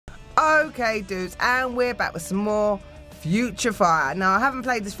Okay, dudes, and we're back with some more Future Fire. Now, I haven't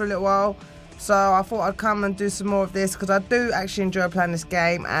played this for a little while, so I thought I'd come and do some more of this because I do actually enjoy playing this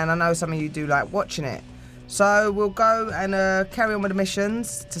game, and I know some of you do like watching it. So we'll go and carry on with the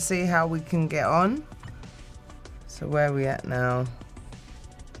missions to see how we can get on. So where are we at now?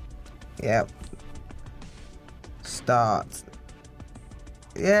 Yep. Start.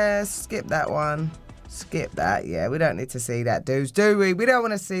 Yeah, skip that one. Skip that. Yeah, we don't need to see that, dudes, do we? We don't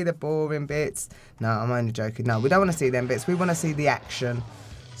want to see the boring bits. No, I'm only joking. No, we don't want to see them bits. We want to see the action.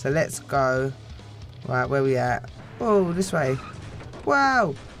 So let's go. Right, where we at? Oh, this way.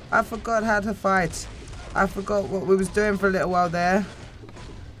 Wow, I forgot how to fight. I forgot what we was doing for a little while there.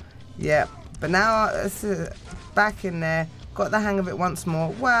 Yep, but now it's back in there. Got the hang of it once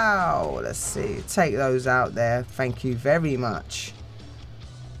more. Wow, let's see. Take those out there. Thank you very much.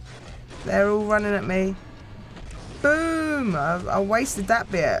 They're all running at me. Boom! I wasted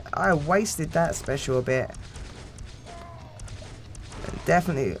that bit. I wasted that special bit.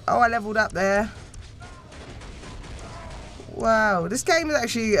 Definitely. Oh, I leveled up there. Wow, this game is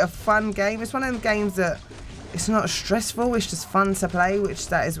actually a fun game. It's one of them games that it's not stressful. It's just fun to play, which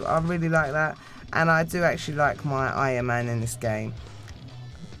that is. I really like that. And I do actually like my Iron Man in this game.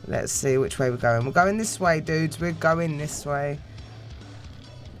 Let's see which way we're going. We're going this way, dudes. We're going this way.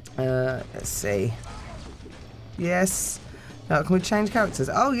 Let's see. Yes. No, can we change characters?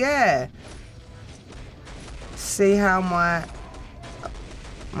 Oh yeah. See how my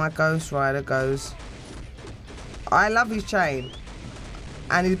Ghost Rider goes. I love his chain.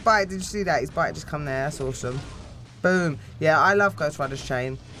 And his bite, did you see that? His bite just come there. That's awesome. Boom. Yeah, I love Ghost Rider's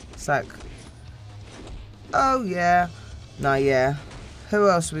chain. It's like, oh yeah. No, yeah. Who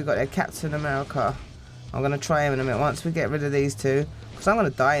else have we got there? Captain America. I'm going to try him in a minute once we get rid of these two. Because I'm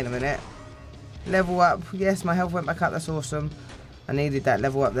going to die in a minute. Level up. Yes, my health went back up. That's awesome. I needed that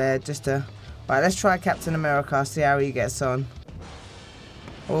level up there just to... Right, let's try Captain America. See how he gets on.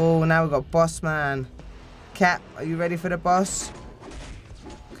 Oh, now we've got Boss Man. Cap, are you ready for the boss?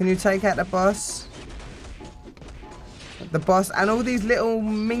 Can you take out the boss? The boss and all these little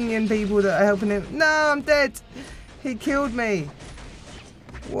minion people that are helping him. No, I'm dead. He killed me.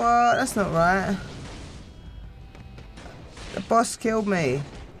 What? That's not right. The boss killed me.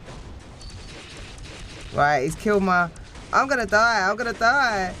 Right, he's killed my... I'm gonna die. I'm gonna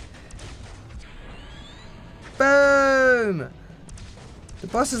die. Boom. The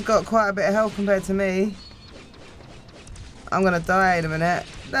boss has got quite a bit of health compared to me. I'm gonna die in a minute.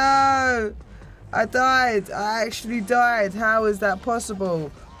 No! I died. I actually died. How is that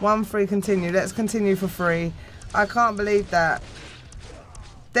possible? 1 free continue. Let's continue for free. I can't believe that.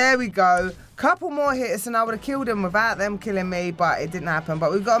 There we go. Couple more hits and I would have killed him without them killing me, but it didn't happen.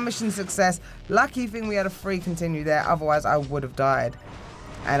 But we've got a mission success. Lucky thing we had a free continue there. Otherwise, I would have died.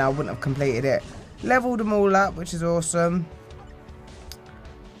 And I wouldn't have completed it. Leveled them all up, which is awesome.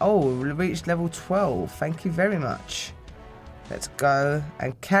 Oh, we reached level 12. Thank you very much. Let's go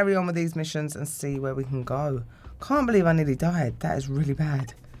and carry on with these missions and see where we can go. Can't believe I nearly died. That is really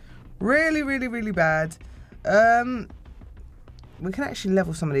bad. Really, really, really bad. We can actually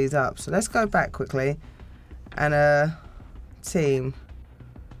level some of these up. So let's go back quickly. And team.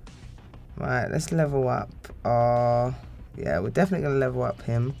 Right, let's level up. Yeah, we're definitely going to level up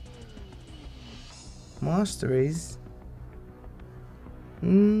him. Masteries.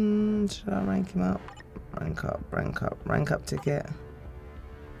 Should I rank him up? Rank up, rank up, rank up ticket.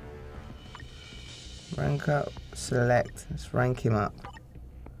 Rank up, select. Let's rank him up.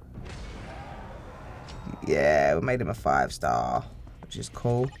 Yeah, we made him a 5-star, which is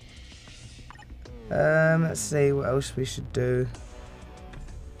cool. Let's see what else we should do.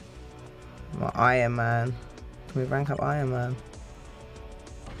 My Iron Man. Can we rank up Iron Man?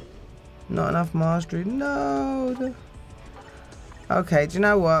 Not enough mastery. No. Okay, do you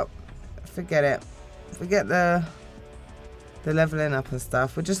know what? Forget it. Forget the leveling up and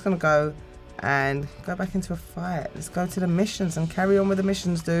stuff. We're just gonna go and go back into a fight. Let's go to the missions and carry on with the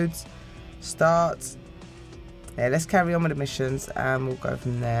missions, dudes. Start. Yeah, let's carry on with the missions and we'll go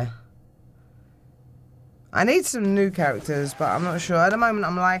from there. I need some new characters, but I'm not sure. At the moment,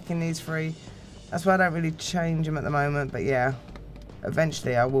 I'm liking these 3. That's why I don't really change them at the moment. But yeah,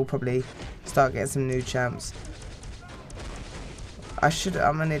 eventually I will probably start getting some new champs.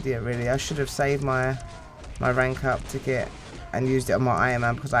 I'm an idiot really. I should have saved my rank up ticket and used it on my Iron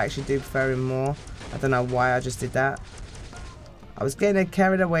Man because I actually do prefer him more. I don't know why I just did that. I was getting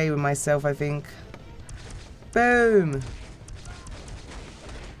carried away with myself, I think. Boom.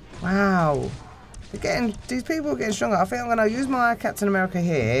 Wow. These people are getting stronger. I think I'm gonna use my Captain America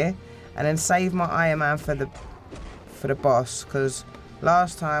here and then save my Iron Man for the boss because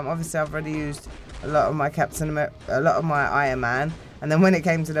last time. Obviously, I've already used a lot of my Iron Man, and then when it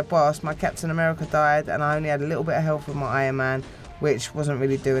came to the boss, my Captain America died, and I only had a little bit of health with my Iron Man, which wasn't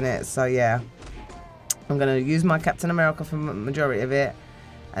really doing it. So yeah, I'm gonna use my Captain America for the majority of it,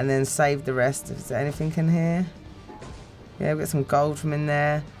 and then save the rest. Is there anything in here? Yeah, we've got some gold from in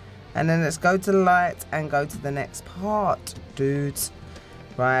there. And then let's go to the light and go to the next part, dudes.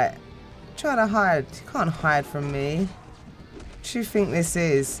 Right, trying to hide. You can't hide from me. What do you think this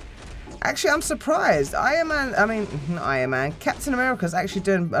is? Actually, I'm surprised. Captain America's actually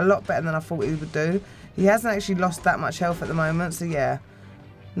doing a lot better than I thought he would do. He hasn't actually lost that much health at the moment, so yeah,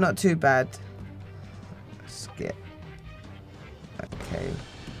 not too bad. Skip. Okay.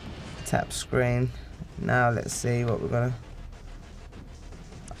 Tap screen. Now let's see what we're gonna.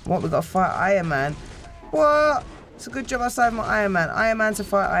 What, we got to fight Iron Man? What? It's a good job I saved my Iron Man. Iron Man to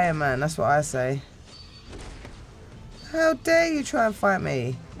fight Iron Man, that's what I say. How dare you try and fight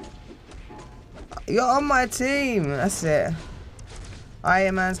me? You're on my team, that's it.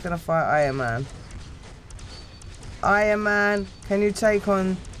 Iron Man's gonna fight Iron Man. Iron Man, can you take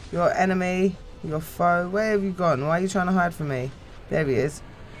on your enemy, your foe? Where have you gone? Why are you trying to hide from me? There he is.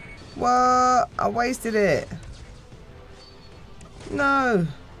 What? I wasted it. No.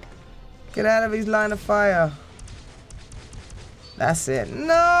 Get out of his line of fire. That's it.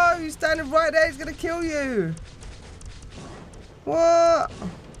 No, he's standing right there. He's going to kill you. What?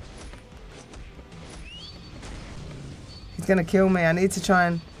 He's going to kill me. I need to try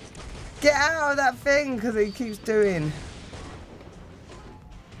and get out of that thing because he keeps doing.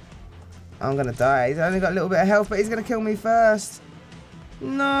 I'm going to die. He's only got a little bit of health, but he's going to kill me first.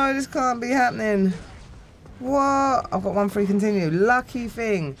 No, this can't be happening. What? I've got one free continue. Lucky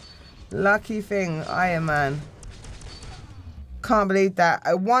thing. Lucky thing, Iron Man. Can't believe that.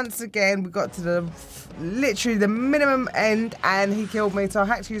 Once again, we got to the literally the minimum end, and he killed me. So I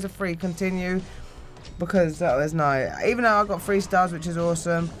had to use a free continue because that was no. Even though I got 3 stars, which is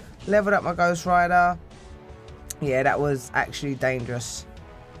awesome. Leveled up my Ghost Rider. Yeah, that was actually dangerous.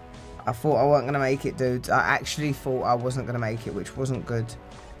 I thought I wasn't gonna make it, dudes. I actually thought I wasn't gonna make it, which wasn't good.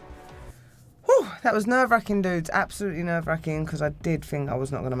 That was nerve-wracking, dudes. Absolutely nerve-wracking, because I did think I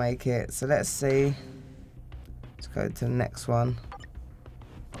was not going to make it. So let's see. Let's go to the next one.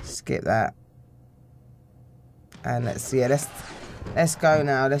 Skip that. And let's see. Yeah, let's go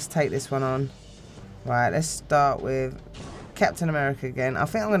now. Let's take this one on. Right, let's start with Captain America again. I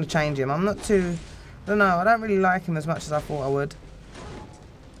think I'm going to change him. I'm not too... I don't know. I don't really like him as much as I thought I would.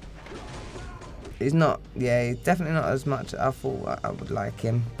 He's not... Yeah, he's definitely not as much as I thought I would like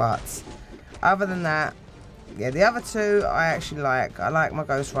him. But... other than that, yeah, the other two I actually like. I like my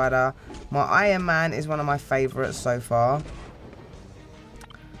Ghost Rider. My Iron Man is one of my favourites so far.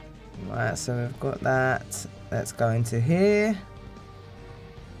 Right, so we've got that. Let's go into here.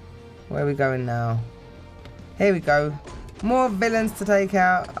 Where are we going now? Here we go. More villains to take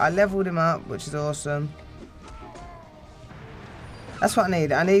out. I leveled him up, which is awesome. That's what I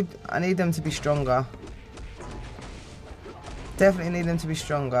need. I need them to be stronger. Definitely need them to be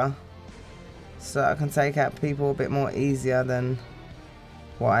stronger. So I can take out people a bit more easier than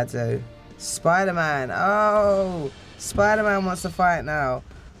what I do. Spider-Man. Oh, Spider-Man wants to fight now.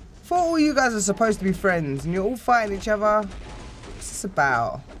 Thought all you guys are supposed to be friends and you're all fighting each other. What's this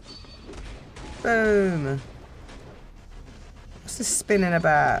about? Boom. What's this spinning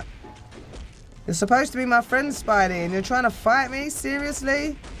about? You're supposed to be my friend, Spidey, and you're trying to fight me?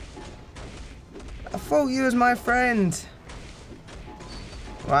 Seriously? I thought you was my friend.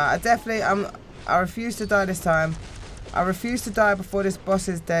 Right, I refuse to die this time. I refuse to die before this boss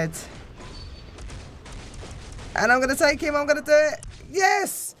is dead. And I'm going to take him. I'm going to do it.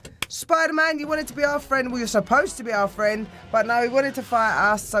 Yes! Spider-Man, you wanted to be our friend. Well, you're supposed to be our friend. But no, he wanted to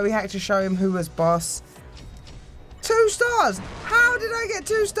fight us. So we had to show him who was boss. 2 stars. How did I get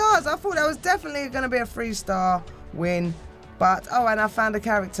 2 stars? I thought that was definitely going to be a 3-star win. But, oh, and I found a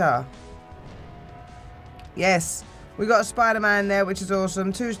character. Yes. We got a Spider-Man there, which is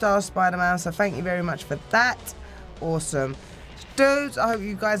awesome. 2-star Spider-Man, so thank you very much for that. Awesome. Dudes, I hope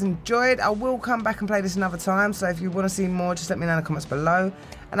you guys enjoyed. I will come back and play this another time, so if you want to see more, just let me know in the comments below.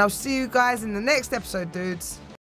 And I'll see you guys in the next episode, dudes.